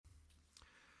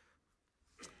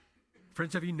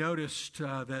Friends, have you noticed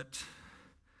that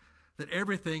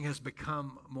everything has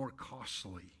become more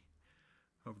costly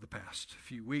over the past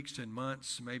few weeks and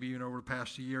months, maybe even over the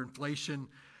past year? Inflation,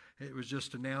 it was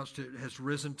just announced, it has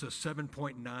risen to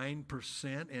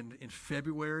 7.9% in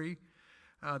February.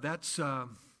 That's the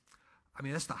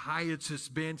highest it's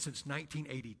been since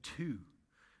 1982.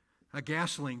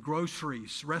 Gasoline,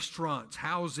 groceries, restaurants,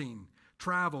 housing,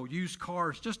 travel, used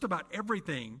cars, just about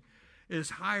everything is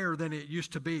higher than it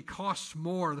used to be. It costs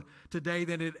more today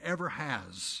than it ever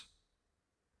has.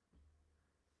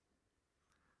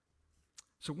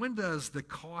 So when does the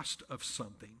cost of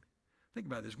something, think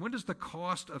about this, when does the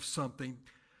cost of something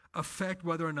affect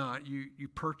whether or not you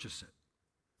purchase it?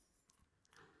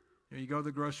 You go to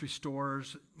the grocery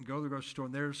stores, and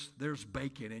there's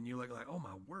bacon, and you look like, oh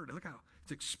my word, look how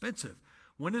it's expensive.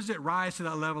 When does it rise to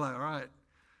that level? Like, all right,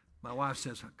 my wife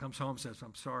comes home and says,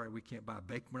 I'm sorry, we can't buy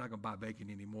bacon. We're not going to buy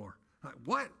bacon anymore. I'm like,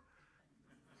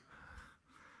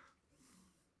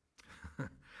 what?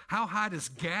 How high does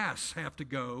gas have to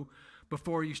go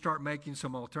before you start making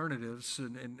some alternatives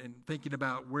and thinking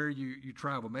about where you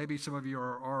travel? Maybe some of you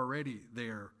are already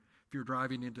there if you're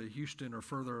driving into Houston or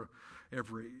further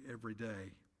every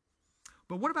day.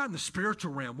 But what about in the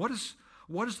spiritual realm? What is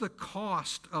the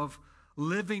cost of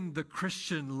living the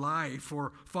Christian life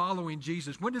or following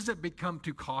Jesus? When does it become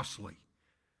too costly?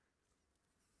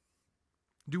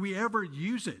 Do we ever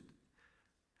use it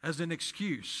as an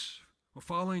excuse? Well,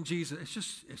 following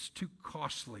Jesus, it's too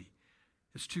costly.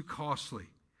 It's too costly.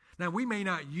 Now, we may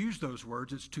not use those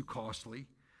words, it's too costly,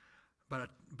 but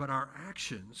our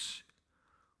actions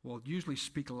will usually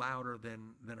speak louder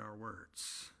than our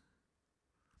words.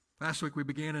 Last week we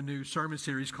began a new sermon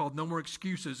series called No More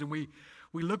Excuses, and we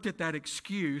looked at that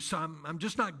excuse, I'm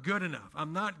just not good enough.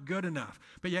 I'm not good enough.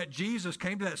 But yet Jesus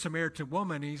came to that Samaritan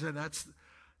woman, and he said,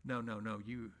 no,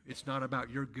 it's not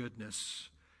about your goodness.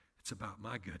 It's about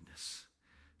my goodness.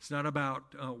 It's not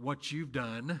about what you've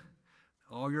done.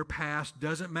 All your past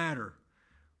doesn't matter.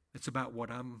 It's about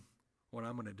what I'm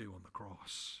going to do on the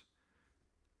cross.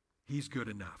 He's good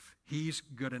enough. He's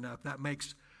good enough. That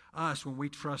makes us, when we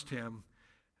trust him,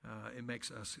 it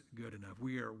makes us good enough.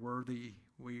 We are worthy.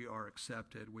 We are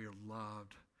accepted. We are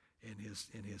loved in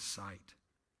his sight.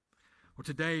 Well,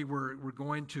 today we're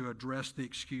going to address the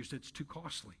excuse it's too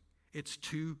costly. It's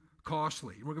too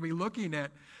costly. We're going to be looking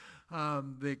at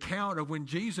the account of when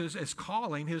Jesus is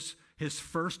calling his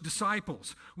first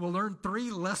disciples. We'll learn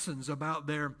 3 lessons about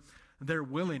their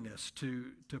willingness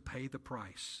to pay the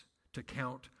price, to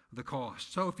count the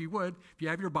cost. So if you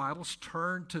have your Bibles,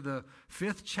 turn to the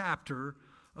 5th chapter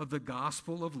of the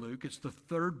Gospel of Luke. It's the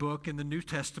 3rd book in the New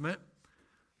Testament.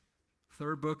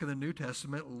 3rd book of the New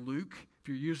Testament, Luke. If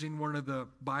you're using one of the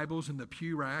Bibles in the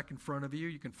pew rack in front of you,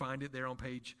 you can find it there on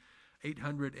page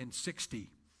 860.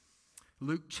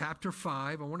 Luke chapter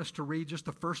 5. I want us to read just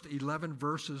the first 11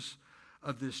 verses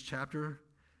of this chapter.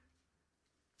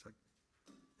 I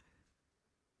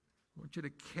want you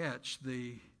to catch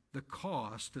the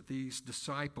cost that these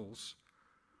disciples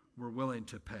were willing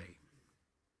to pay.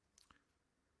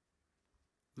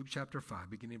 Luke chapter 5,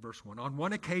 beginning verse 1. On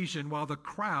one occasion, while the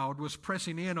crowd was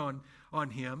pressing in on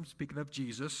him, speaking of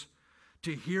Jesus,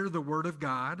 to hear the word of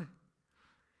God,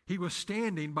 he was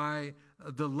standing by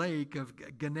the lake of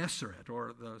Gennesaret,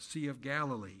 or the Sea of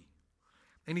Galilee.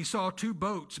 And he saw 2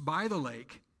 boats by the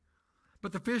lake,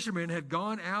 but the fishermen had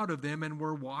gone out of them and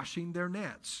were washing their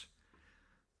nets.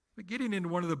 But getting into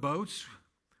one of the boats,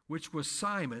 which was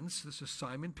Simon's, this is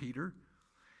Simon Peter,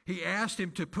 he asked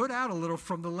him to put out a little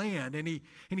from the land, and he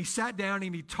sat down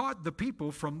and he taught the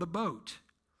people from the boat.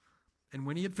 And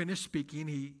when he had finished speaking,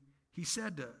 he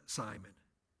said to Simon,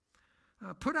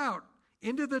 put out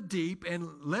into the deep and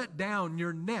let down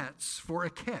your nets for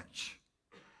a catch.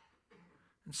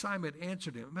 And Simon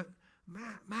answered him,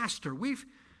 Master, we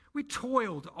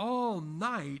toiled all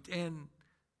night and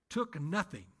took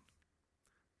nothing.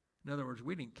 In other words,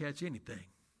 we didn't catch anything.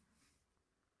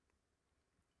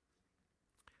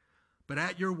 But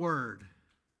at your word,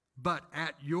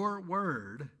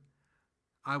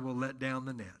 I will let down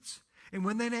the nets. And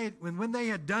when they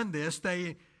had done this,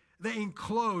 they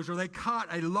enclosed, or they caught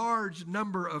a large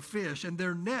number of fish, and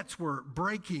their nets were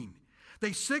breaking.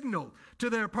 They signaled to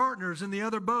their partners in the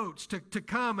other boats to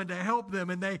come and to help them,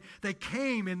 and they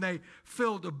came and they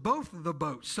filled both of the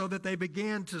boats so that they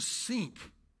began to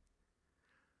sink.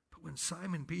 But when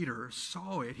Simon Peter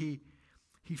saw it, he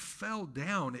fell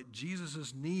down at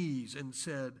Jesus' knees and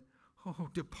said, "Oh,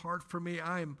 depart from me.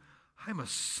 I'm a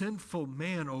sinful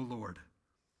man, O Lord."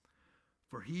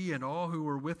 For he and all who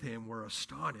were with him were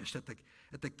astonished at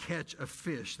the catch of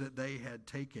fish that they had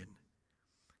taken.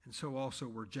 And so also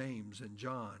were James and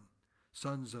John,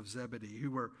 sons of Zebedee,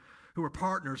 who were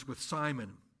partners with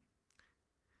Simon.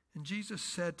 And Jesus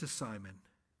said to Simon,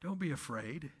 "Don't be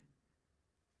afraid.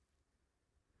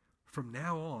 From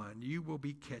now on, you will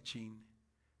be catching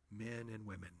men and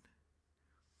women."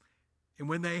 And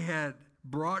when they had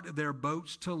brought their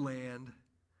boats to land,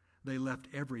 they left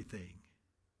everything.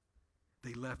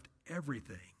 They left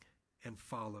everything and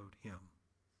followed him.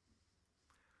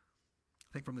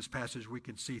 I think from this passage we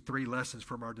can see three lessons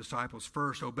from our disciples.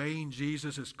 First, obeying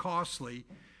Jesus is costly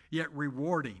yet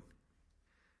rewarding.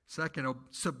 Second,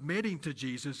 submitting to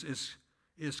Jesus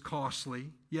is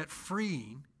costly yet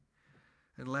freeing.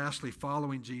 And lastly,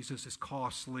 following Jesus is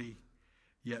costly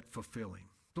yet fulfilling.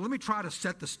 But let me try to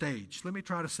set the stage.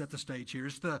 Here.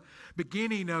 It's the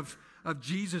beginning of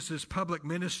Jesus' public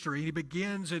ministry. He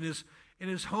begins in his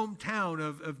hometown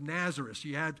of Nazareth.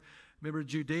 You had, remember,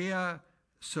 Judea,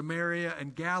 Samaria,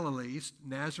 and Galilee.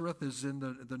 Nazareth is in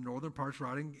the northern parts,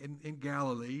 right in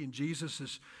Galilee. And Jesus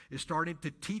is starting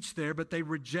to teach there, but they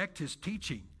reject his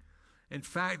teaching. In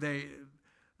fact, they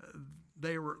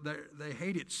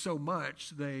hate it so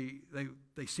much they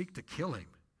seek to kill him.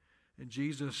 And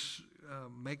Jesus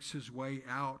makes his way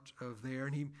out of there,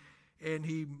 and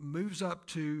he moves up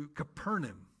to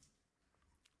Capernaum.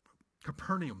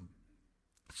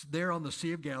 It's there on the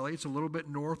Sea of Galilee. It's a little bit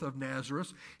north of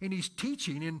Nazareth, and he's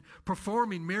teaching and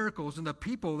performing miracles, and the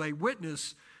people, they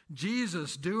witness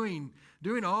Jesus doing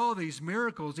all these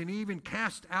miracles, and he even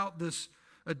cast out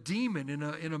a demon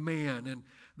in a man, and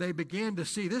they began to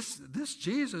see this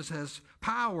Jesus has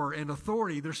power and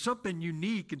authority. There's something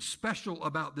unique and special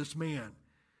about this man.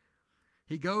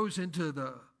 He goes into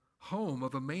the home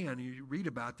of a man. You read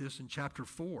about this in chapter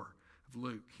 4 of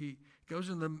Luke. He goes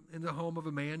in the home of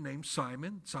a man named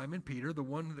Simon Peter, the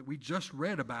one that we just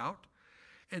read about.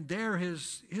 And there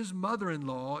his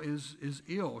mother-in-law is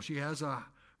ill. She has a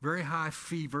very high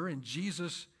fever, and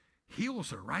Jesus heals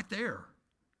her right there.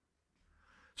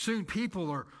 Soon people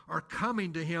are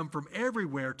coming to him from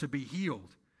everywhere to be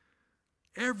healed.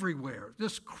 Everywhere.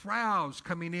 This crowd's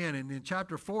coming in. And in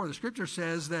chapter 4, the scripture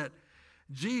says that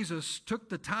Jesus took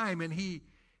the time and he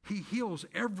heals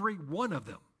every one of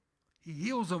them. He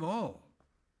heals them all.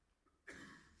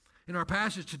 In our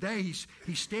passage today, he's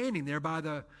standing there by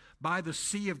the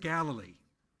Sea of Galilee.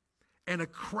 And a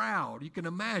crowd, you can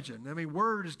imagine. I mean,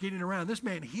 word is getting around. This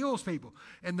man heals people,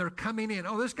 and they're coming in.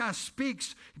 Oh, this guy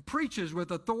speaks, preaches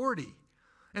with authority.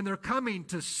 And they're coming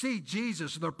to see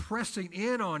Jesus, and they're pressing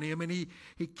in on him, and he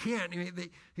can't.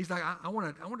 He's like, I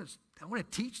want to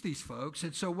teach these folks.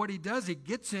 And so what he does, he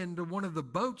gets into one of the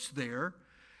boats there,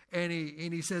 and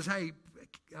he says, "Hey,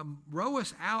 row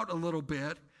us out a little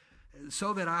bit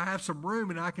so that I have some room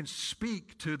and I can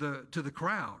speak to the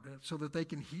crowd so that they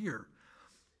can hear."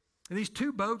 And these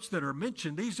two boats that are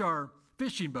mentioned, these are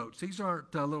fishing boats. These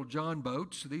aren't little John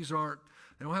boats. They don't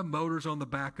have motors on the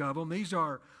back of them.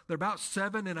 They're about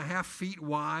 7.5 feet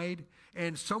wide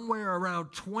and somewhere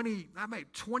around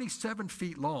 27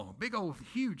 feet long. Big old,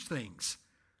 huge things.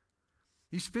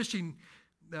 These fishing,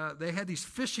 they had these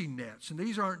fishing nets, and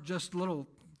these aren't just little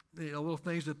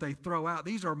things that they throw out.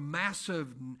 These are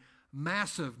massive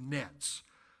nets,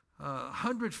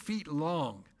 100 feet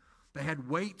long. They had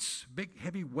weights, big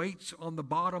heavy weights on the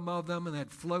bottom of them, and they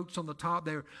had floats on the top.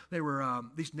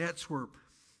 These nets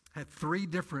had 3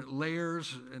 different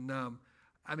layers, and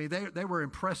they were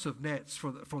impressive nets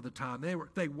for the time.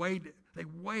 They weighed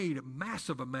a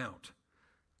massive amount.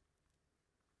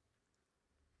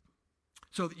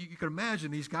 So you can imagine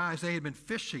these guys, they had been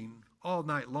fishing all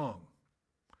night long.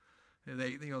 And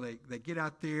they get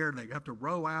out there and they have to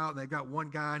row out, and they've got one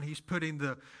guy, and he's putting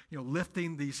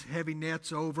lifting these heavy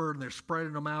nets over, and they're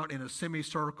spreading them out in a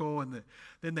semicircle, and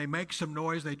then they make some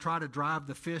noise. They try to drive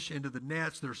the fish into the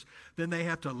nets. Then they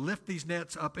have to lift these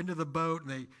nets up into the boat, and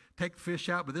they take the fish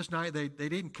out. But this night they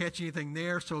didn't catch anything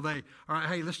there, so all right,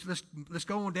 hey, let's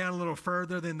go on down a little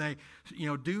further. Then they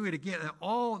do it again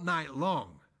all night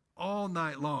long. All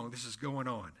night long, this is going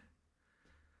on.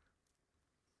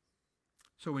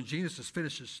 So when Jesus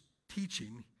finishes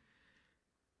teaching,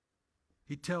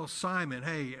 he tells Simon,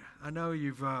 "Hey, I know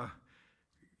you're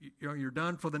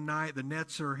done for the night. The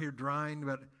nets are here drying,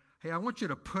 but hey, I want you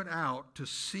to put out to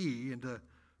sea and to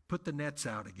put the nets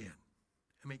out again."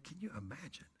 I mean, can you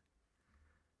imagine?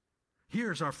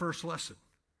 Here's our first lesson.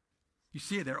 You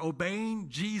see it there. Obeying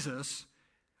Jesus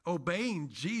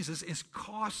is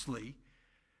costly,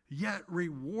 yet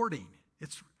rewarding.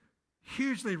 It's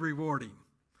hugely rewarding.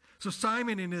 So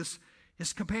Simon and his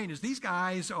companions, these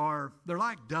guys they're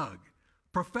like Doug,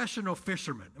 professional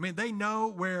fishermen. I mean, they know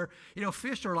where,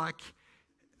 fish are like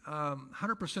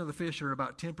 100% of the fish are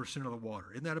about 10% of the water.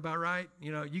 Isn't that about right?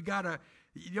 You know, you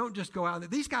don't just go out.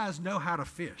 These guys know how to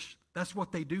fish. That's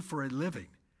what they do for a living.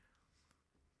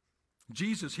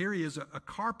 Jesus, here he is a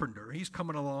carpenter. He's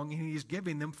coming along and he's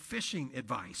giving them fishing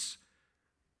advice.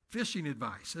 Fishing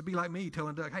advice. It'd be like me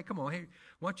telling Doug, hey, come on, hey,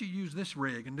 why don't you use this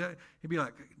rig? And he'd be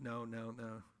like, no.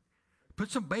 Put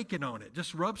some bacon on it.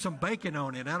 Just rub some bacon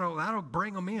on it. That'll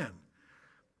bring them in.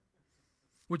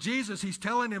 With Jesus, he's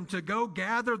telling them to go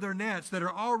gather their nets that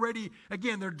are already,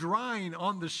 again, they're drying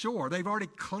on the shore. They've already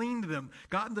cleaned them,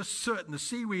 gotten the soot and the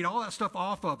seaweed, all that stuff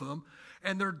off of them,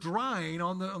 and they're drying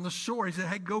on the shore. He said,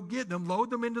 hey, go get them, load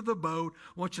them into the boat.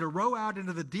 I want you to row out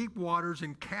into the deep waters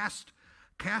and cast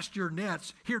your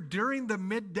nets here during the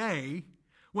midday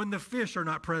when the fish are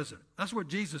not present. That's what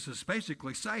Jesus is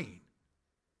basically saying.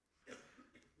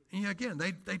 And again,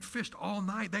 they'd fished all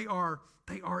night. They are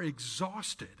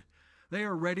exhausted. They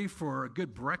are ready for a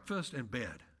good breakfast and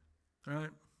bed. All right?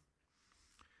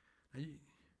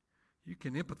 You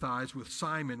can empathize with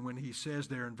Simon when he says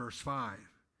there in verse 5.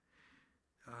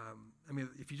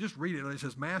 If you just read it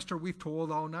says, Master, we've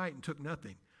toiled all night and took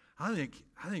nothing. I think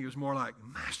it was more like,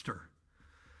 Master,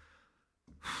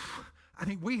 I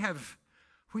think we've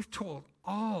toiled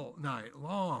all night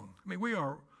long. I mean, we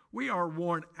are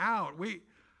worn out.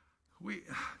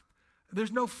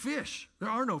 There's no fish. There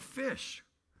are no fish.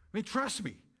 I mean, trust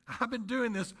me, I've been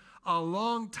doing this a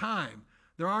long time.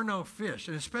 There are no fish,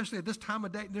 and especially at this time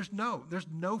of day, there's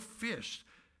no fish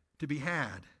to be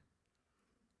had.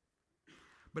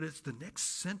 But it's the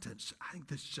next sentence, I think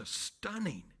that's just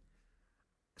stunning.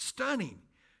 Stunning.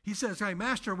 He says, hey,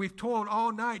 Master, we've toiled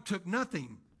all night, took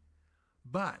nothing,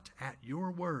 but at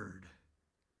your word,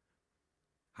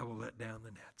 I will let down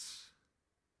the nets.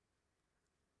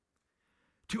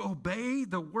 To obey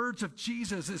the words of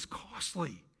Jesus is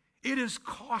costly. It is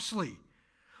costly.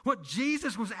 What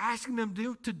Jesus was asking them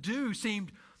to do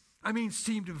seemed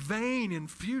vain and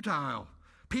futile.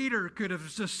 Peter could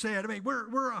have just said,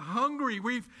 we're hungry.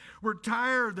 We're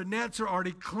tired. The nets are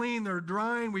already clean. They're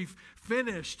drying. We've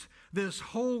finished this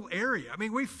whole area.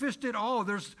 We fished it all.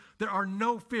 There are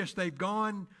no fish. They've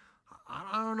gone,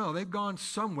 I don't know, they've gone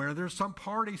somewhere. There's some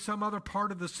other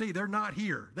part of the sea. They're not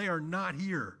here. They are not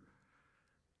here.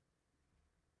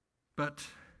 But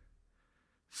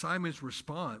Simon's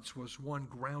response was one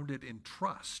grounded in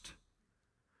trust.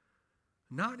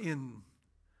 Not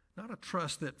a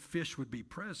trust that fish would be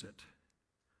present,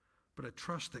 but a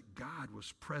trust that God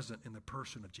was present in the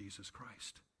person of Jesus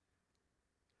Christ.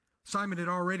 Simon had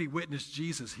already witnessed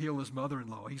Jesus heal his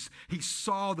mother-in-law. He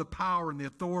saw the power and the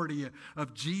authority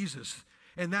of Jesus,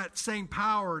 and that same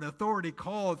power and authority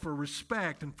called for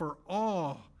respect and for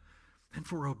awe and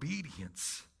for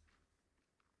obedience.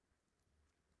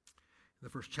 In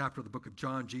the first chapter of the book of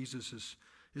John, Jesus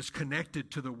is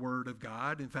connected to the Word of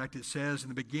God. In fact, it says, in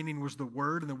the beginning was the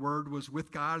Word, and the Word was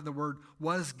with God, and the Word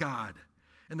was God.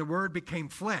 And the Word became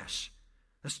flesh.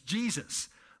 That's Jesus.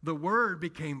 The Word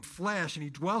became flesh, and He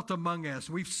dwelt among us.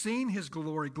 We've seen His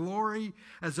glory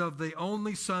as of the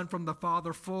only Son from the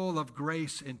Father, full of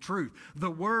grace and truth.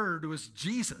 The Word was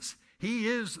Jesus. He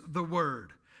is the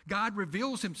Word. God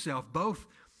reveals Himself both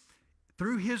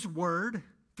through His Word,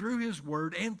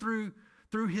 and through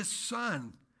His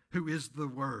Son, who is the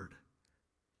Word.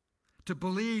 To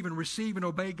believe and receive and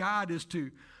obey God is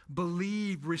to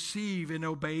believe, receive, and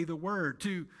obey the Word.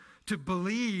 To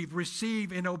believe,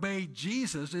 receive, and obey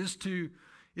Jesus is to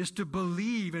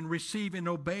believe and receive and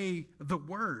obey the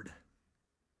Word.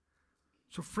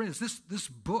 So friends, this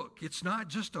book, it's not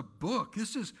just a book.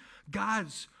 This is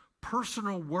God's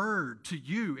personal word to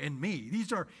you and me.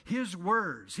 These are His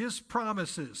words, His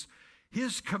promises,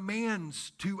 His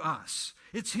commands to us.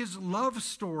 It's His love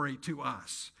story to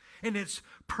us. And it's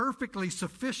perfectly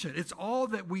sufficient. It's all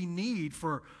that we need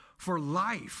for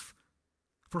life,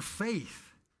 for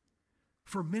faith,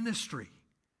 for ministry.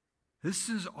 This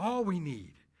is all we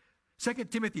need. 2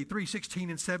 Timothy 3:16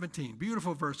 and 17,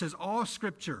 beautiful verse, says, all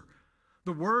Scripture,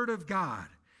 the Word of God,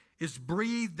 is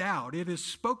breathed out. It is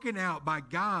spoken out by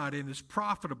God and is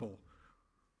profitable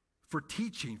for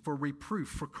teaching, for reproof,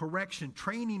 for correction,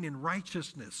 training in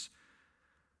righteousness,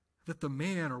 that the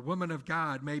man or woman of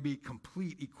God may be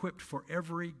complete, equipped for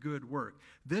every good work.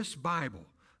 This Bible,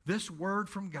 this word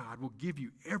from God will give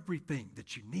you everything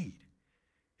that you need.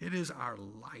 It is our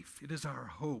life. It is our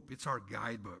hope. It's our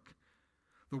guidebook.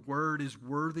 The word is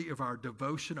worthy of our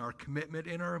devotion, our commitment,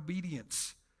 and our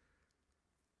obedience.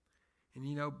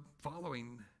 And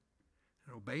following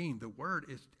and obeying the word,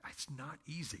 it's not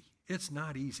easy. It's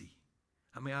not easy.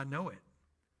 I know it.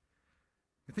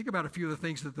 And think about a few of the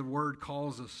things that the word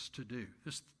calls us to do.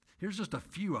 Here's just a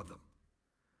few of them.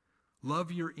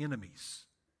 Love your enemies.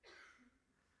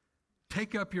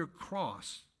 Take up your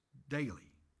cross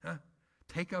daily. Huh?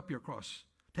 Take up your cross.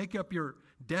 Take up your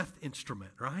death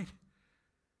instrument, right?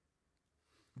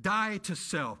 Die to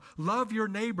self. Love your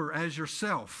neighbor as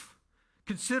yourself.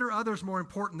 Consider others more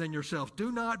important than yourself.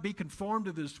 Do not be conformed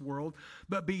to this world,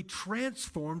 but be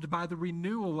transformed by the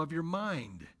renewal of your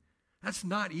mind. That's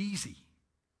not easy.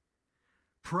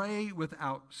 Pray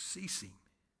without ceasing.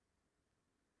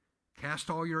 Cast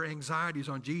all your anxieties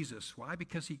on Jesus. Why?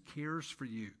 Because he cares for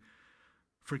you.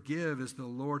 Forgive as the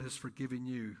Lord has forgiven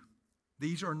you.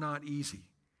 These are not easy.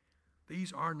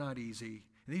 These are not easy.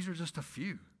 And these are just a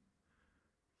few.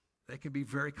 They can be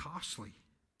very costly.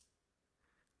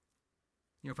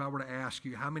 You know, if I were to ask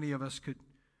you, how many of us could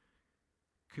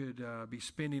be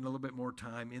spending a little bit more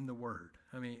time in the Word?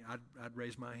 I mean, I'd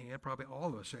raise my hand. Probably all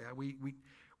of us. Yeah,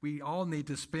 we all need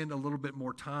to spend a little bit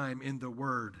more time in the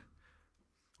Word.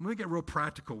 Let me get real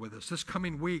practical with this. This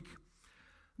coming week,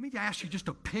 let me ask you just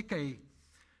to pick a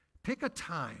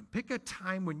time. Pick a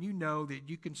time when you know that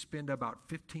you can spend about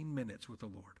 15 minutes with the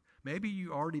Lord. Maybe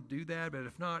you already do that, but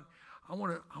if not, I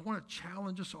want to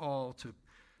challenge us all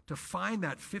to find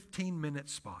that 15-minute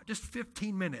spot. Just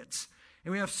 15 minutes.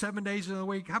 And we have 7 days in the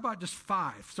week. How about just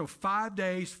 5? So 5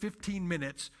 days, 15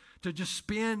 minutes to just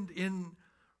spend in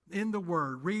the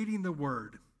Word, reading the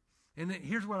Word. And then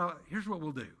here's what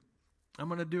we'll do. I'm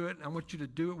going to do it. I want you to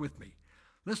do it with me.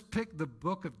 Let's pick the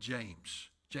book of James.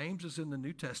 James is in the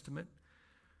New Testament.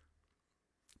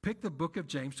 Pick the book of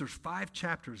James. There's 5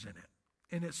 chapters in it.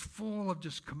 And it's full of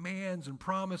just commands and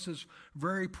promises,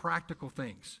 very practical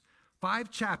things.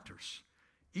 5 chapters.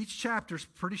 Each chapter's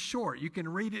pretty short. You can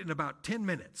read it in about 10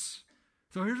 minutes.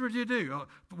 So here's what you do.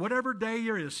 Whatever day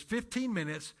it is, 15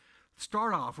 minutes,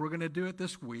 start off. We're going to do it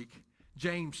this week.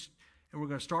 James, and we're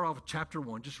going to start off with chapter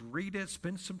 1. Just read it.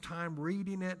 Spend some time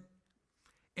reading it.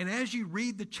 And as you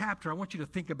read the chapter, I want you to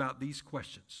think about these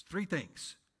questions. 3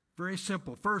 things. Very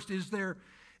simple. First, is there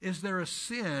a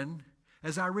sin,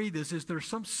 as I read this, is there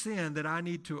some sin that I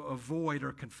need to avoid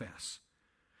or confess?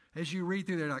 As you read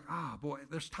through there, like, boy,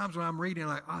 there's times when I'm reading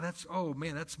like,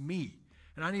 that's me.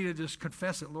 And I need to just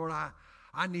confess it. Lord,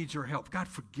 I need your help. God,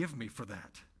 forgive me for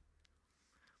that.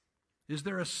 Is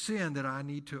there a sin that I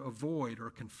need to avoid or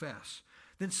confess?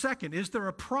 Then second, is there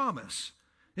a promise?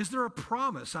 Is there a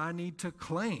promise I need to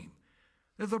claim?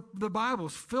 The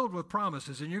Bible's filled with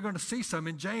promises, and you're going to see some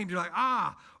in James. You're like,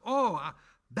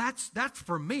 that's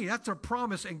for me. That's a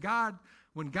promise. And God,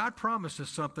 when God promises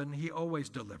something, he always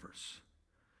delivers.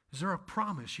 Is there a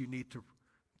promise you need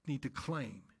to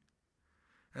claim?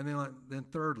 And then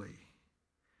thirdly,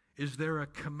 is there a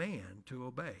command to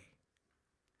obey?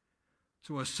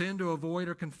 So a sin to avoid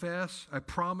or confess, a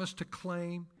promise to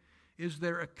claim. Is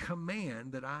there a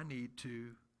command that I need to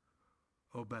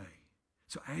obey?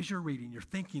 So as you're reading, you're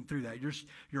thinking through that.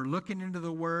 You're looking into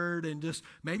the Word, and just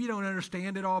maybe you don't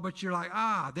understand it all, but you're like,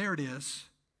 there it is.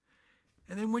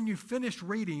 And then when you finish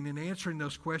reading and answering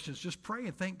those questions, just pray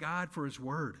and thank God for his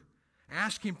Word.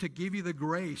 Ask him to give you the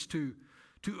grace to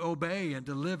obey and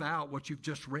to live out what you've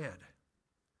just read.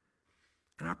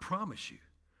 And I promise you,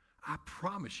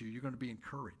 you're going to be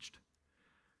encouraged.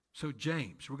 So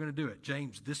James, we're going to do it.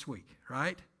 James this week,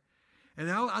 right? And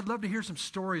I'd love to hear some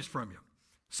stories from you.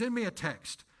 Send me a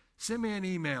text. Send me an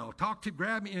email.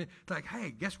 Grab me. Like,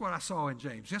 hey, guess what I saw in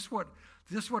James? Guess what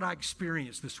I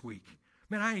experienced this week?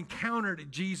 Man, I encountered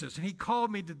Jesus, and he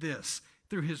called me to this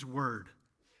through his Word.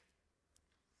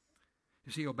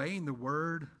 You see, obeying the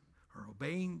Word or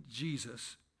obeying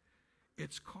Jesus,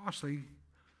 it's costly,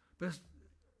 but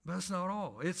that's not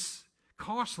all. It's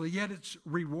costly, yet it's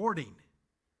rewarding.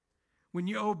 When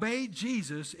you obey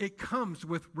Jesus, it comes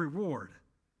with reward.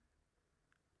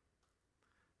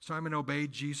 Simon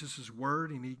obeyed Jesus'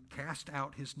 word, and he cast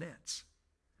out his nets.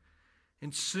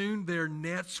 And soon their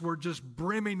nets were just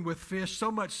brimming with fish,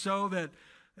 so much so that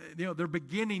they're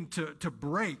beginning to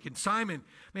break. And Simon,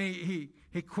 he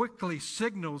quickly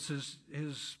signals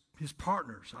his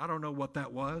partners. I don't know what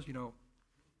that was,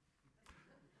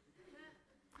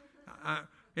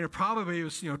 probably it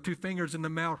was, 2 fingers in the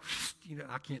mouth.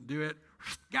 I can't do it.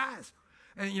 Guys.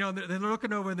 And, they're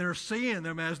looking over and they're seeing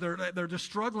them as they're just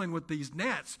struggling with these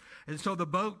nets. And so the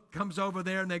boat comes over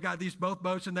there, and they got both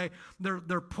boats, and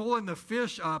they're pulling the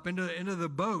fish up into the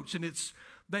boats, and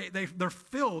they're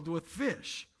filled with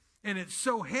fish. And it's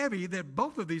so heavy that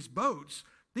both of these boats,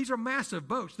 these are massive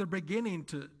boats, they're beginning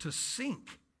to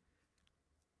sink.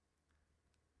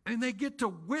 And they get to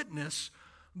witness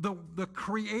the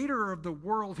creator of the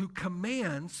world who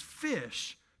commands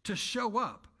fish to show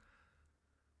up.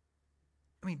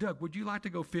 Doug, would you like to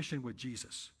go fishing with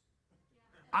Jesus?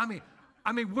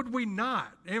 I mean, would we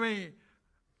not? I mean,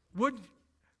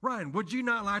 Ryan, would you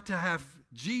not like to have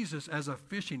Jesus as a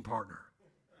fishing partner?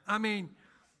 I mean,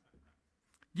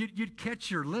 you'd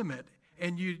catch your limit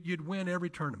and you'd win every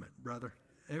tournament, brother.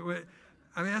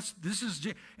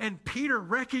 And Peter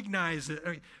recognizes,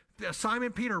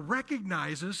 Simon Peter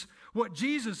recognizes what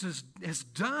Jesus has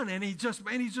done, and he's just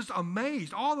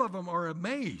amazed. All of them are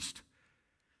amazed.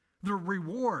 The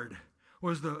reward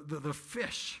was the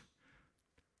fish.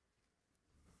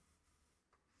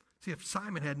 See, if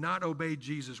Simon had not obeyed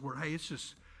Jesus' word, hey, it's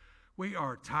just, we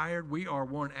are tired, we are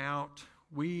worn out,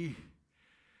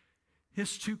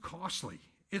 it's too costly.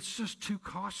 It's just too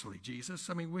costly, Jesus.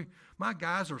 I mean, my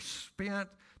guys are spent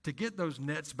to get those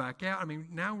nets back out. I mean,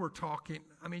 now we're talking,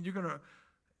 I mean,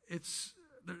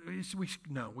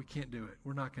 no, we can't do it.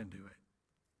 We're not going to do it.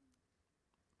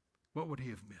 What would he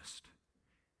have missed?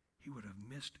 He would have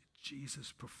missed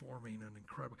Jesus performing an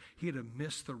incredible, he'd have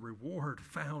missed the reward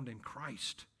found in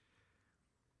Christ.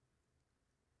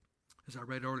 As I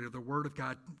read earlier, the Word of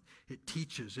God, it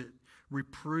teaches, it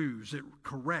reproves, it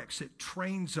corrects, it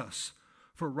trains us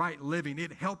for right living.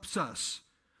 It helps us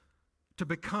to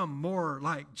become more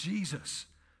like Jesus.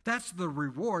 That's the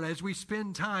reward as we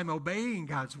spend time obeying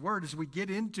God's Word, as we get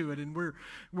into it and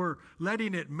we're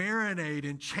letting it marinate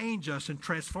and change us and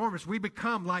transform us. We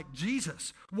become like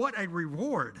Jesus. What a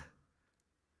reward.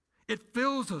 It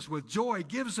fills us with joy,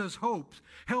 gives us hope,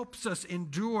 helps us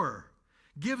endure,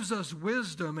 gives us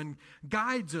wisdom, and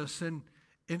guides us in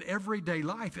everyday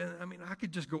life. And I mean, I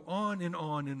could just go on and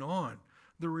on and on.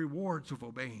 The rewards of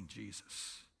obeying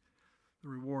Jesus, the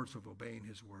rewards of obeying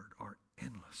his word are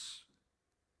endless.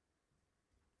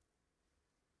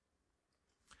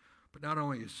 But not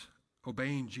only is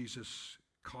obeying Jesus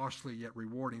costly yet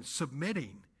rewarding,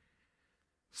 submitting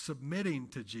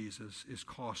to Jesus is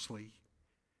costly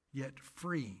yet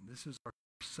freeing. This is our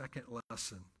second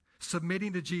lesson.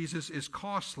 Submitting to Jesus is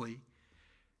costly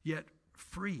yet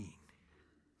freeing.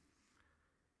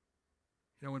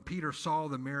 You know, when Peter saw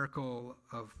the miracle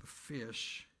of the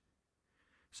fish,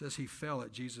 it says he fell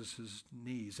at Jesus'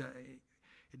 knees.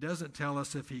 It doesn't tell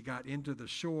us if he got into the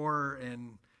shore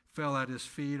and fell at his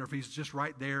feet or if he's just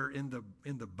right there in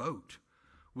the boat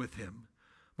with him.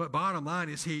 But bottom line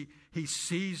is he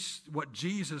sees what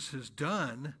Jesus has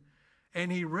done,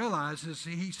 and he realizes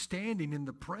he's standing in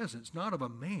the presence not of a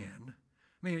man.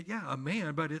 I mean, yeah, a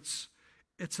man, but it's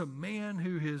a man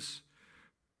who is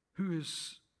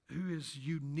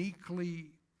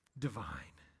uniquely divine.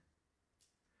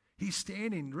 He's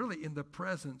standing really in the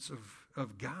presence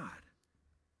of God.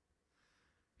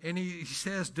 And he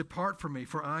says, "Depart from me,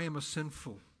 for I am a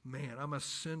sinful man. I'm a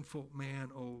sinful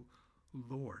man, O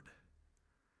Lord."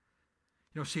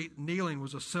 You know, see, kneeling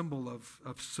was a symbol of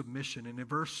submission. And in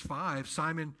verse 5,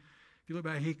 Simon, if you look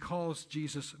back, he calls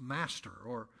Jesus master,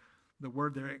 or the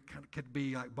word there could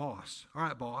be like boss. All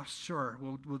right, boss, sure,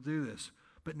 we'll do this.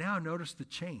 But now notice the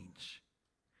change.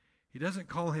 He doesn't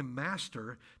call him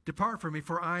master. "Depart from me,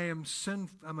 for I'm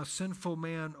a sinful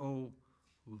man, O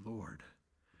Lord."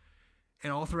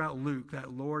 And all throughout Luke,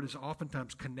 that Lord is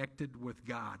oftentimes connected with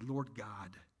God, Lord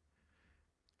God.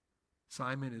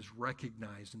 Simon is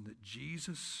recognizing that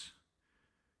Jesus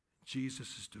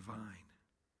is divine.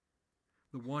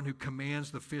 The one who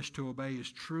commands the fish to obey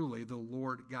is truly the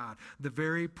Lord God. The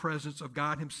very presence of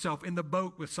God himself in the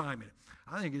boat with Simon.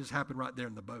 I think it just happened right there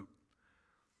in the boat.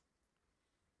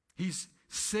 He's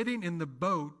sitting in the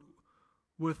boat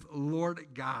with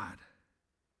Lord God.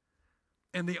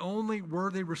 And the only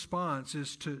worthy response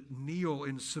is to kneel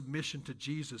in submission to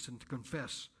Jesus and to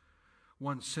confess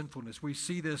one's sinfulness. We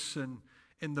see this in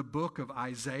the book of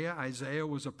Isaiah. Isaiah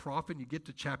was a prophet. You get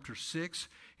to chapter 6,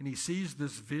 and he sees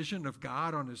this vision of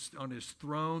God on his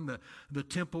throne. The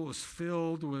temple is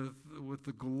filled with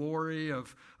the glory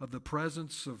of the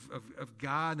presence of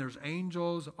God. And there's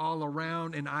angels all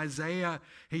around. And Isaiah,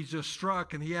 he's just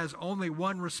struck, and he has only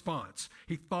one response.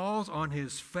 He falls on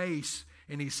his face,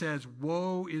 and he says,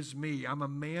 "Woe is me. I'm a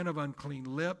man of unclean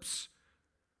lips,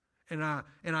 and I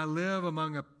live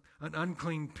among an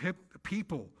unclean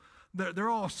people." They're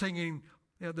all singing,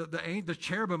 you know, the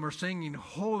cherubim are singing,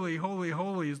 "Holy, holy,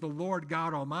 holy is the Lord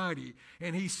God Almighty."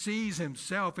 And he sees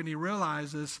himself and he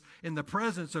realizes in the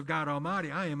presence of God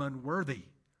Almighty, I am unworthy.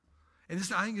 And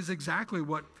this, I think, is exactly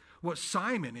what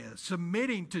Simon is,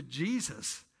 submitting to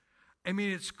Jesus. I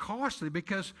mean, it's costly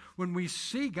because when we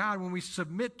see God, when we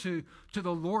submit to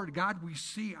the Lord God, we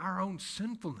see our own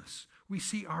sinfulness. We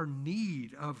see our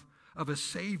need of a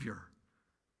Savior.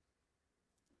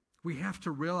 We have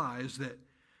to realize that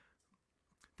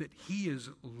he is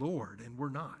Lord and we're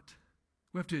not.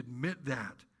 We have to admit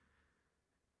that.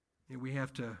 And we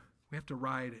have to We have to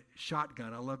ride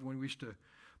shotgun. I loved when we used to,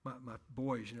 my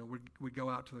boys, we'd go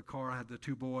out to the car. I had the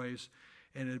two boys,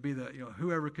 and it'd be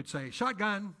whoever could say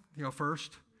shotgun,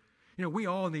 first. We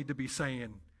all need to be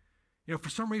saying, for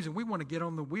some reason we want to get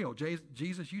on the wheel.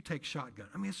 Jesus, you take shotgun.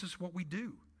 I mean, it's just what we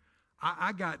do.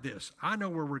 I got this. I know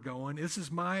where we're going. This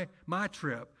is my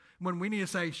trip. When we need to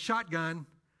say shotgun,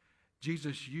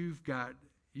 Jesus, you've got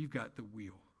the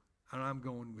wheel, and I'm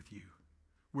going with you.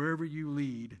 Wherever you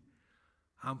lead,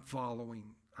 I'm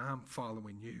following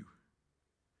you.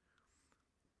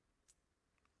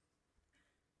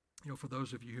 For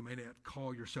those of you who may not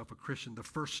call yourself a Christian, the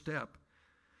first step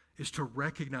is to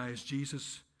recognize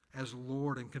Jesus as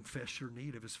Lord and confess your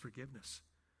need of his forgiveness.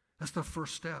 That's the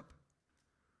first step.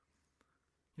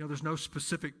 There's no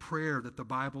specific prayer that the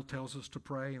Bible tells us to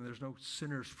pray, and there's no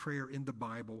sinner's prayer in the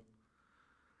Bible.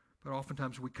 But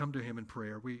oftentimes we come to him in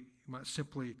prayer. We might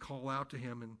simply call out to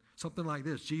him and something like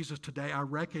this: Jesus, today I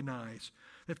recognize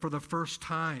that for the first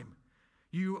time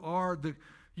you are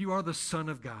the Son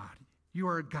of God. You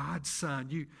are God's Son.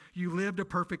 You lived a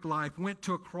perfect life, went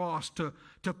to a cross to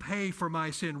pay for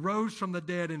my sin, rose from the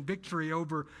dead in victory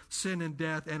over sin and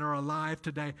death, and are alive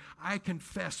today. I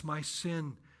confess my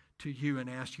sin to you and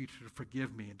ask you to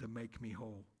forgive me and to make me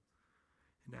whole.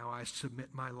 And now I submit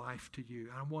my life to you.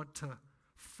 I want to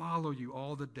follow you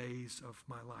all the days of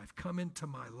my life. Come into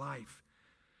my life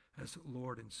as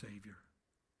Lord and Savior.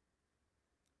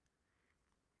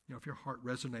 If your heart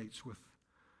resonates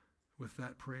with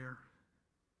that prayer,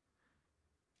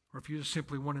 or if you just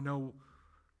simply want to know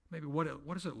maybe what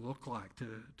does it look like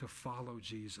to follow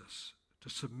Jesus, to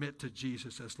submit to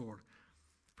Jesus as Lord,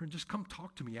 friend, just come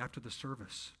talk to me after the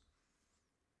service.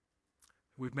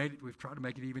 We've tried to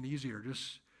make it even easier.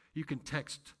 You can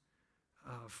text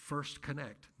First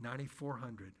Connect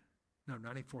 9400, no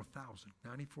 94,000,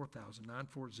 94000.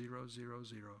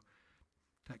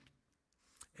 Text,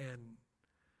 and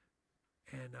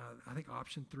I think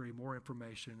option 3, more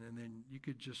information, and then you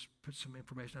could just put some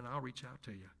information, and I'll reach out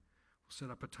to you. We'll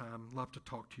set up a time. Love to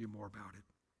talk to you more about it.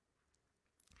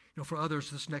 For others,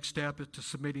 this next step is to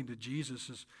submitting to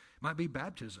Jesus might be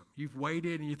baptism. You've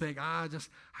waited and you think, I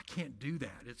can't do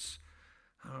that. It's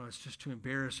just too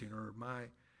embarrassing, or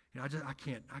I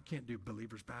can't do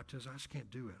believer's baptism. I just can't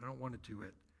do it. I don't want to do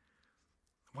it.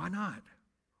 Why not?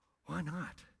 Why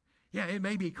not? Yeah, it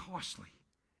may be costly.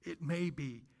 It may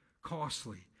be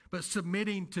costly. But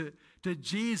submitting to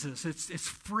Jesus, it's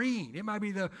freeing. It might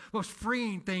be the most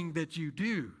freeing thing that you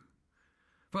do.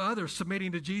 For others,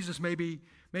 submitting to Jesus may be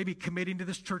committing to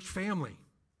this church family.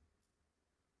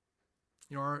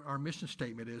 Our mission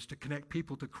statement is to connect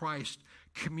people to Christ,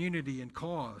 community, and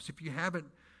cause. If you haven't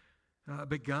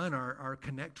begun our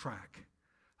Connect track,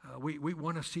 we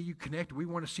want to see you connected. We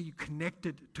want to see you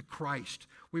connected to Christ.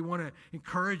 We want to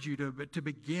encourage you to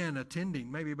begin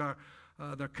attending maybe about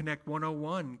the Connect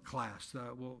 101 class.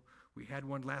 We had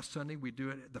one last Sunday. We do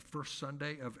it the first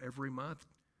Sunday of every month.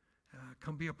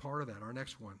 Come be a part of that. Our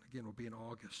next one, again, will be in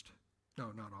August.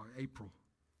 No, not August, April.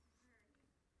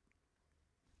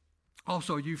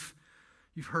 Also, you've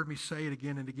heard me say it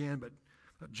again and again, but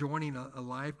joining a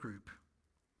life group.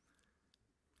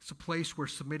 It's a place where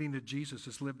submitting to Jesus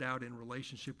is lived out in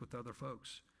relationship with other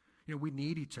folks. We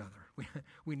need each other.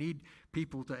 We need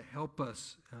people to help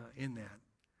us in that.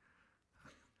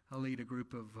 I lead a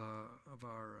group of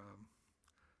our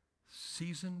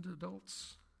seasoned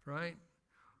adults, right?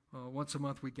 Once a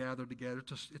month we gather together.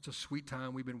 It's a sweet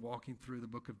time. We've been walking through the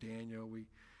book of Daniel. We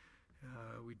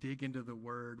dig into the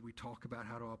Word. We talk about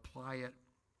how to apply it.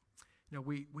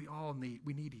 We all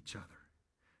need each other.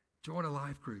 Join a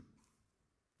life group.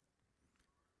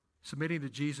 Submitting to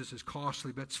Jesus is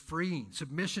costly, but it's freeing.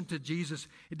 Submission to Jesus,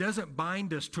 it doesn't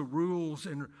bind us to rules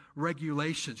and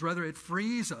regulations. Rather, it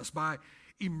frees us by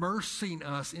immersing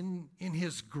us in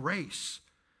his grace.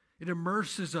 It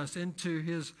immerses us into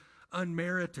his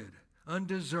unmerited,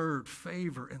 undeserved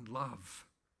favor and love.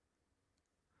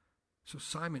 So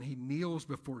Simon, he kneels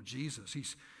before Jesus.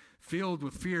 He's filled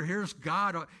with fear. Here's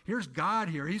God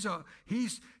here.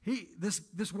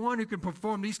 This one who can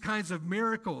perform these kinds of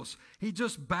miracles. He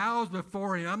just bows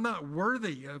before him. I'm not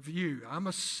worthy of you. I'm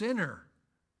a sinner.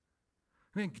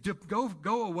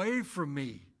 Go away from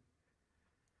me.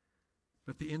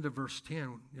 But at the end of verse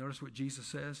 10, notice what Jesus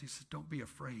says. He says, don't be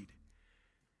afraid.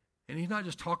 And he's not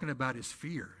just talking about his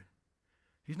fear.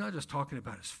 He's not just talking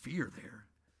about his fear there.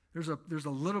 There's a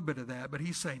little bit of that, but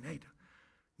he's saying, hey,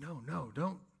 don't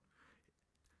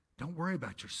worry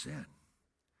about your sin.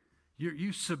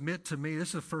 You submit to me.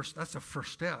 That's the first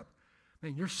step.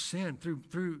 Your sin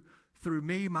through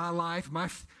me, my life,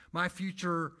 my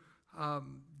future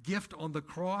gift on the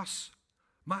cross,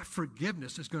 My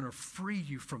forgiveness is going to free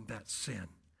you from that sin.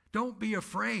 Don't be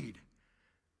afraid.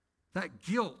 That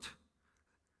guilt,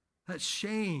 that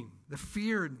shame, the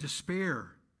fear and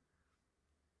despair.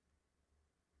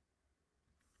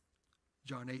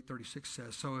 John 8:36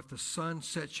 says, so if the Son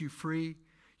sets you free,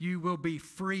 you will be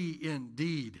free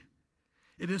indeed.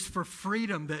 It is for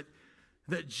freedom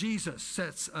that Jesus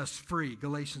sets us free.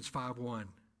 Galatians 5:1.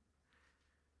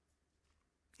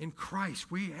 In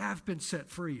Christ, we have been set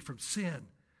free from sin,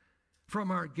 from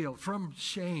our guilt, from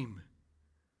shame,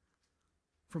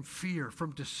 from fear,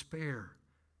 from despair.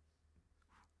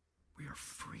 We are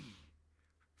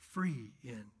free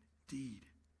indeed.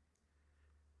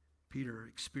 Peter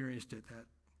experienced it,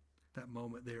 that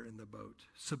moment there in the boat,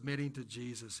 submitting to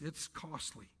Jesus. It's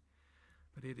costly,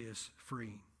 but it is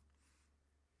freeing.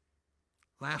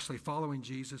 Lastly, following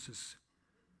Jesus is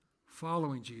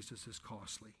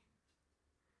costly,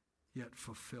 yet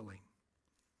fulfilling.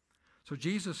 So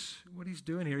Jesus, what he's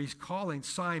doing here, he's calling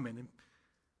Simon, and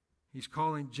he's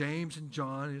calling James and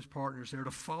John, his partners there,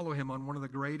 to follow him on one of the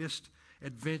greatest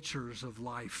adventures of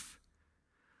life.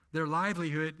 Their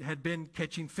livelihood had been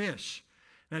catching fish.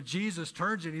 Now Jesus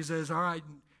turns and he says, all right,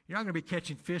 you're not going to be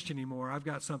catching fish anymore. I've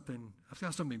got something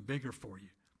bigger for you.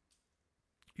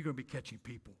 You're going to be catching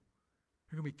people.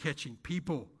 You're going to be catching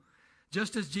people.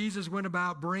 Just as Jesus went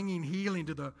about bringing healing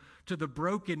to the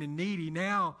broken and needy,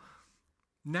 now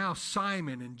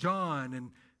Simon and John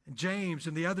and James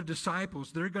and the other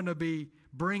disciples, they're going to be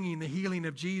bringing the healing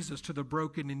of Jesus to the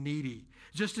broken and needy.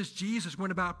 Just as Jesus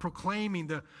went about proclaiming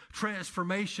the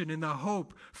transformation and the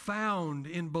hope found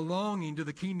in belonging to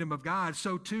the kingdom of God,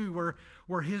 so too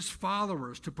were his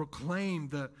followers to proclaim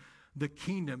the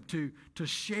kingdom, to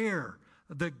share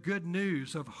the good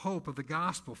news of hope of the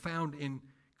gospel found in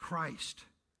Christ.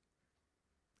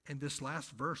 And this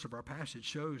last verse of our passage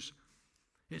shows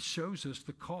us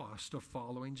the cost of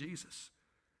following Jesus.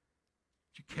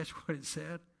 Did you catch what it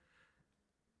said?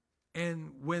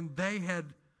 And when they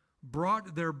had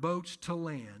brought their boats to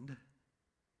land,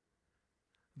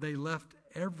 they left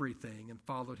everything and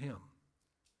followed him.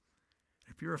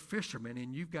 If you're a fisherman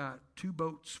and you've got 2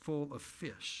 boats full of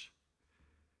fish,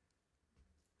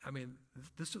 I mean,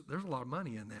 there's a lot of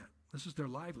money in that. This is their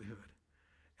livelihood.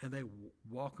 And they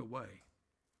walk away.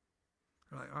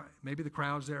 They're like, all right, maybe the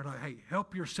crowd's there, and like, hey,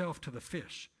 help yourself to the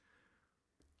fish.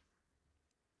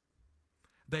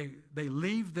 They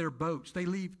leave their boats. They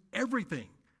leave everything.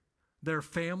 Their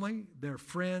family, their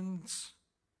friends,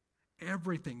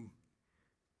 everything.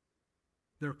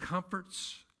 Their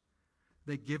comforts,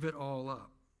 they give it all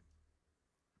up.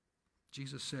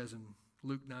 Jesus says in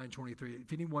Luke 9:23,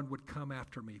 if anyone would come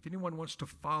after me, if anyone wants to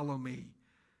follow me,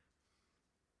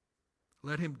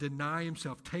 let him deny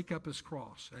himself, take up his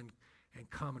cross, and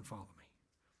come and follow me.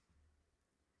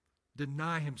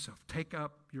 Deny himself, take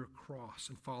up your cross,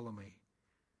 and follow me.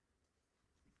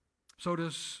 So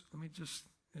is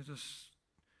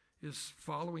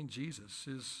following Jesus,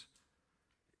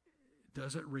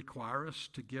 does it require us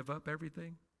to give up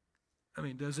everything? I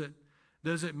mean, does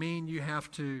it mean you have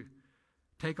to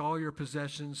take all your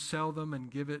possessions, sell them,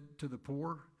 and give it to the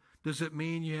poor? Does it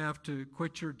mean you have to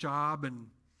quit your job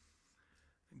and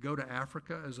go to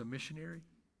Africa as a missionary?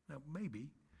 Now,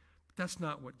 maybe, but that's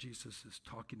not what Jesus is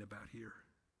talking about here.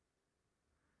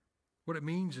 What it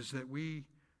means is that we,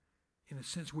 in a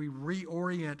sense, we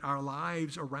reorient our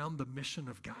lives around the mission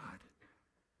of God.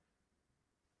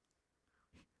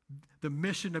 The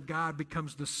mission of God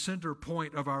becomes the center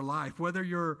point of our life. Whether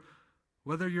you're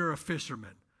a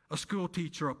fisherman, a school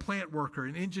teacher, a plant worker,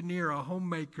 an engineer, a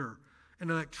homemaker, an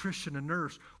electrician, a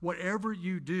nurse, whatever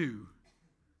you do,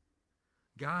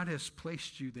 God has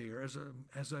placed you there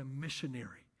as a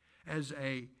missionary,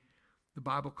 the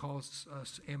Bible calls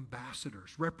us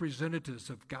ambassadors, representatives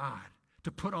of God,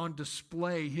 to put on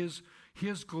display His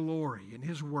glory and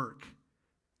His work,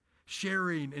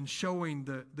 sharing and showing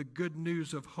the good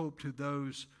news of hope to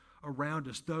those around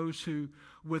us, those who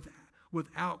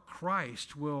without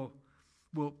Christ will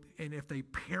and if they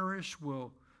perish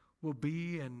will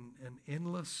be in an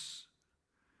endless,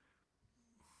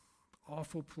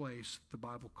 awful place the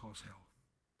Bible calls hell.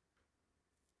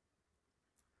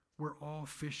 We're all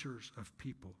fishers of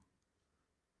people.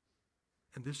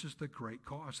 And this is the great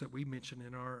cause that we mention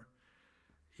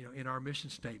in our mission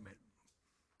statement.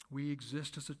 We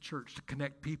exist as a church to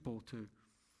connect people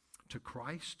to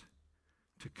Christ,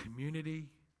 to community,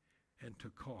 and to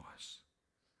cause.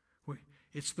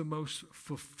 It's the most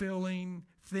fulfilling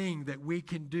thing that we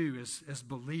can do as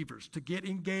believers, to get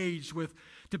engaged with,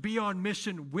 to be on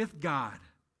mission with God.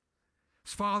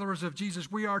 As followers of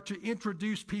Jesus, we are to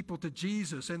introduce people to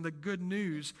Jesus and the good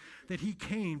news that He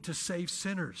came to save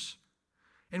sinners.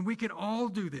 And we can all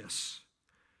do this.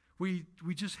 We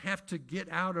just have to get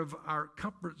out of our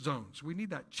comfort zones. We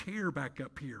need that chair back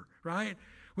up here, right?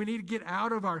 We need to get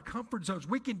out of our comfort zones.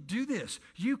 We can do this.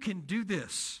 You can do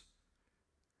this.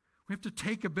 We have to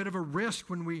take a bit of a risk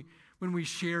when we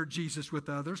share Jesus with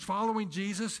others. Following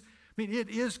Jesus, I mean, it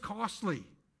is costly.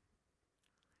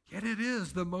 Yet it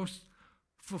is the most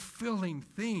fulfilling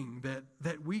thing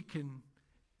that we can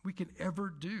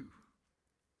ever do.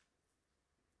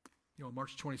 You know,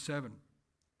 March 27,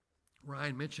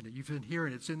 Ryan mentioned it. You've been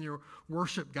hearing it. It's in your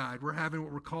worship guide. We're having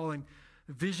what we're calling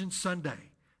Vision Sunday.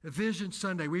 A Vision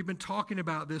Sunday. We've been talking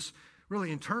about this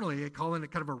really internally, calling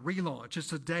it kind of a relaunch.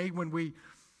 It's a day when we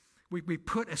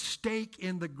put a stake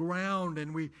in the ground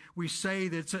and we say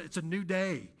that it's a new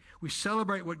day. We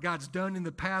celebrate what God's done in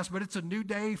the past, but it's a new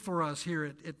day for us here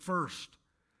at First.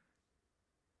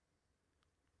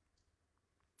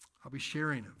 I'll be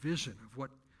sharing a vision of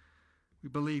what we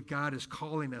believe God is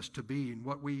calling us to be and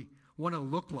what we want to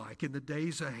look like in the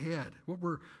days ahead, what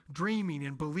we're dreaming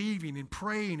and believing and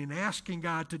praying and asking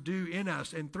God to do in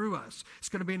us and through us. It's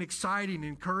going to be an exciting,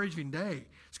 encouraging day.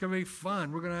 It's going to be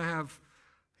fun. We're going to have,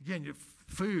 again,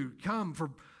 food. Come for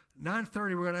 9:30,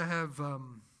 we're going to have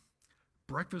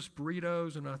breakfast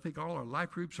burritos, and I think all our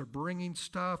life groups are bringing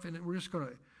stuff, and we're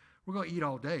going to eat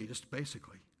all day, just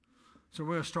basically. So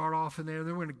we're going to start off in there, and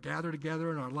then we're going to gather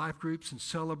together in our life groups and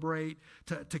celebrate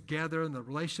together and the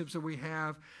relationships that we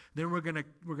have. Then we're going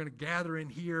to gather in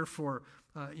here for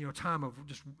time of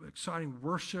just exciting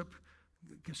worship,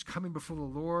 just coming before the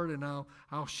Lord, and I'll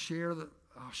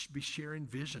be sharing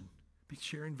vision.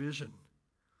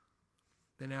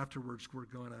 Then afterwards, we're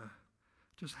going to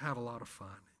just have a lot of fun,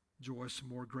 enjoy some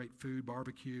more great food,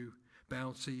 barbecue,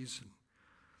 bouncies, and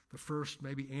the first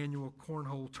maybe annual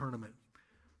cornhole tournament.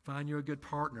 Find you a good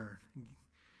partner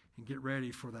and get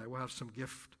ready for that. We'll have some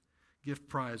gift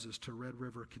prizes to Red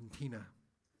River Cantina.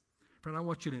 Friend, I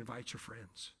want you to invite your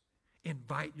friends.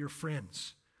 Invite your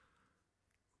friends.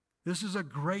 This is a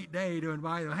great day to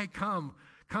invite them. Hey, come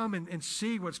and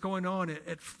see what's going on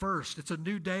at First. It's a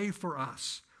new day for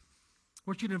us. I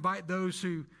want you to invite those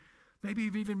who maybe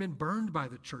have even been burned by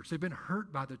the church. They've been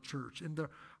hurt by the church. And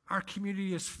our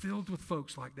community is filled with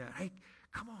folks like that. Hey,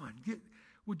 come on.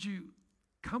 Would you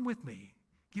come with me?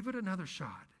 Give it another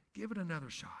shot. Give it another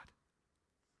shot.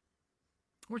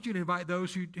 I want you to invite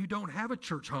those who don't have a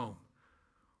church home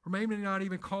or maybe not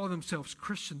even call themselves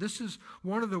Christian. This is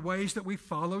one of the ways that we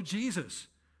follow Jesus,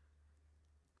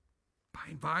 by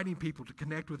inviting people to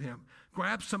connect with him.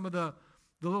 Grab some of the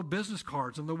little business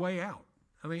cards on the way out.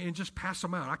 I mean, and just pass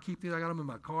them out. I keep these. I got them in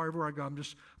my car everywhere I go. I'm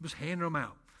just handing them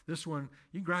out. This one,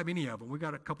 you can grab any of them. We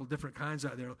got a couple different kinds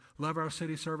out there. Love our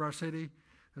city, serve our city.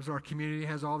 As our community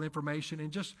has all the information. And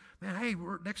just, man, hey,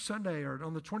 next Sunday or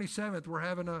on the 27th, we're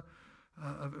having a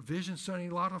Vision Sunday,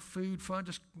 a lot of food, fun.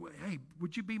 Just, hey,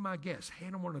 would you be my guest?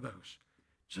 Hand them one of those.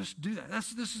 Just do that.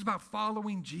 This is about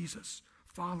following Jesus.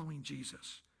 Following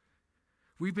Jesus.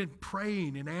 We've been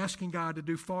praying and asking God to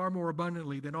do far more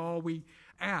abundantly than all we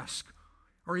ask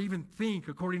or even think,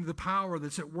 according to the power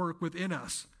that's at work within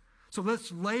us. So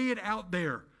let's lay it out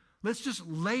there. Let's just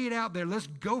lay it out there. Let's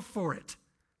go for it.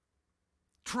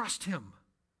 Trust him.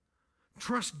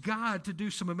 Trust God to do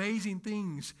some amazing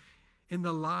things in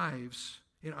our lives,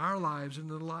 and in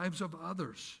the lives of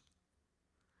others.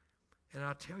 And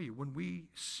I tell you, when we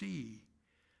see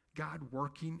God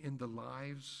working in the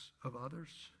lives of others,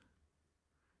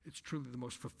 it's truly the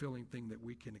most fulfilling thing that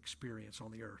we can experience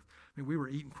on the earth. I mean, we were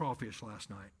eating crawfish last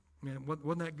night. Man,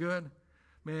 wasn't that good?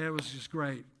 Man, it was just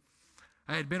great.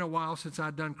 It had been a while since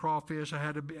I'd done crawfish. I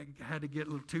had to get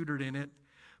a little tutored in it.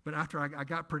 But after I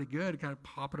got pretty good, kind of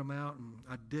popping them out, and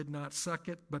I did not suck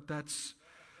it. But that's,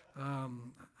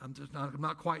 I'm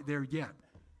not quite there yet.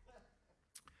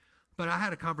 But I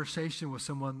had a conversation with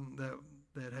someone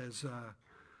that has,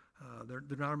 they're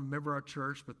not a member of our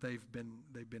church, but they've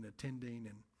been attending,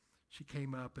 and she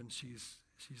came up and she's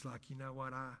like, you know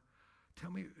what,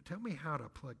 tell me how to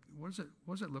plug. What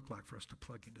does it look like for us to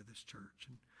plug into this church?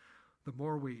 And the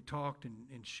more we talked and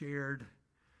shared.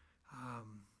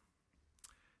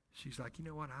 She's like, you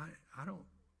know what, I don't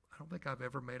think I've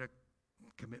ever made a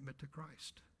commitment to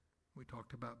Christ. We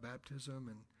talked about baptism,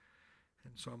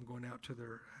 and so I'm going out to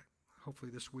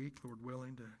hopefully this week, Lord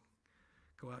willing, to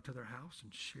go out to their house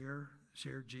and share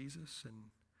Jesus,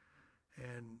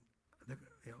 and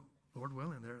Lord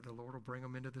willing, the Lord will bring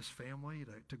them into this family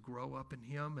to grow up in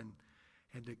him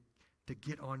and to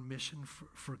get on mission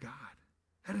for God.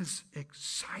 That is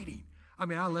exciting. I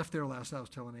mean, I left there last night. I was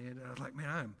telling Andy, I was like,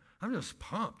 man, I'm just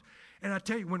pumped. And I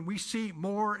tell you, when we see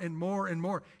more and more and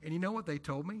more, and you know what they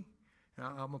told me? And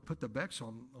I'm going to put the Becks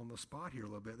on the spot here a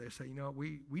little bit. They say,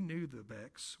 we knew the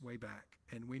Becks way back,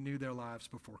 and we knew their lives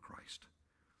before Christ.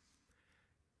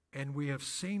 And we have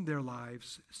seen their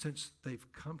lives since they've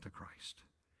come to Christ.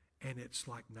 And it's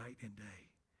like night and day.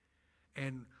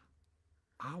 And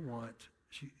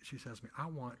she says to me,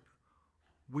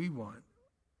 we want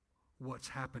what's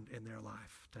happened in their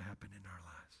life to happen in our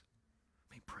lives.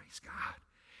 I mean, praise God.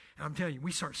 And I'm telling you,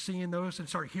 we start seeing those and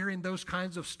start hearing those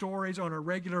kinds of stories on a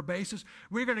regular basis.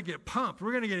 We're going to get pumped.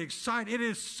 We're going to get excited. It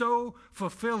is so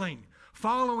fulfilling.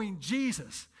 Following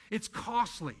Jesus, it's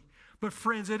costly. But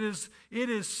friends, it is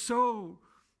so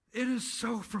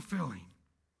fulfilling.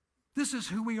 This is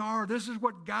who we are. This is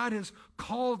what God has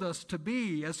called us to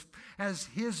be as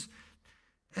his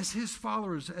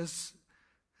followers, as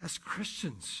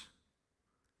Christians.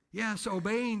 Yes,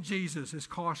 obeying Jesus is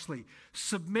costly.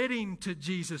 Submitting to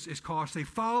Jesus is costly.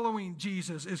 Following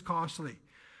Jesus is costly.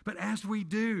 But as we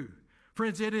do,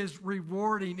 friends, it is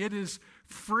rewarding. It is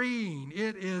freeing.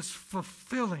 It is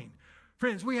fulfilling.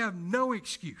 Friends, we have no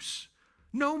excuse.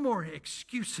 No more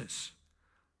excuses.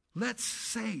 Let's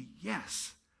say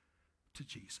yes to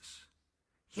Jesus.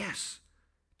 Yes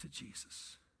to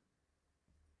Jesus.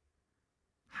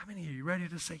 How many are you ready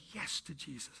to say yes to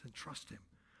Jesus and trust him?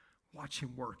 Watch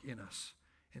him work in us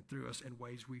and through us in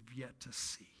ways we've yet to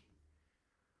see.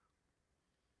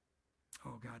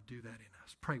 Oh, God, do that in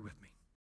us. Pray with me.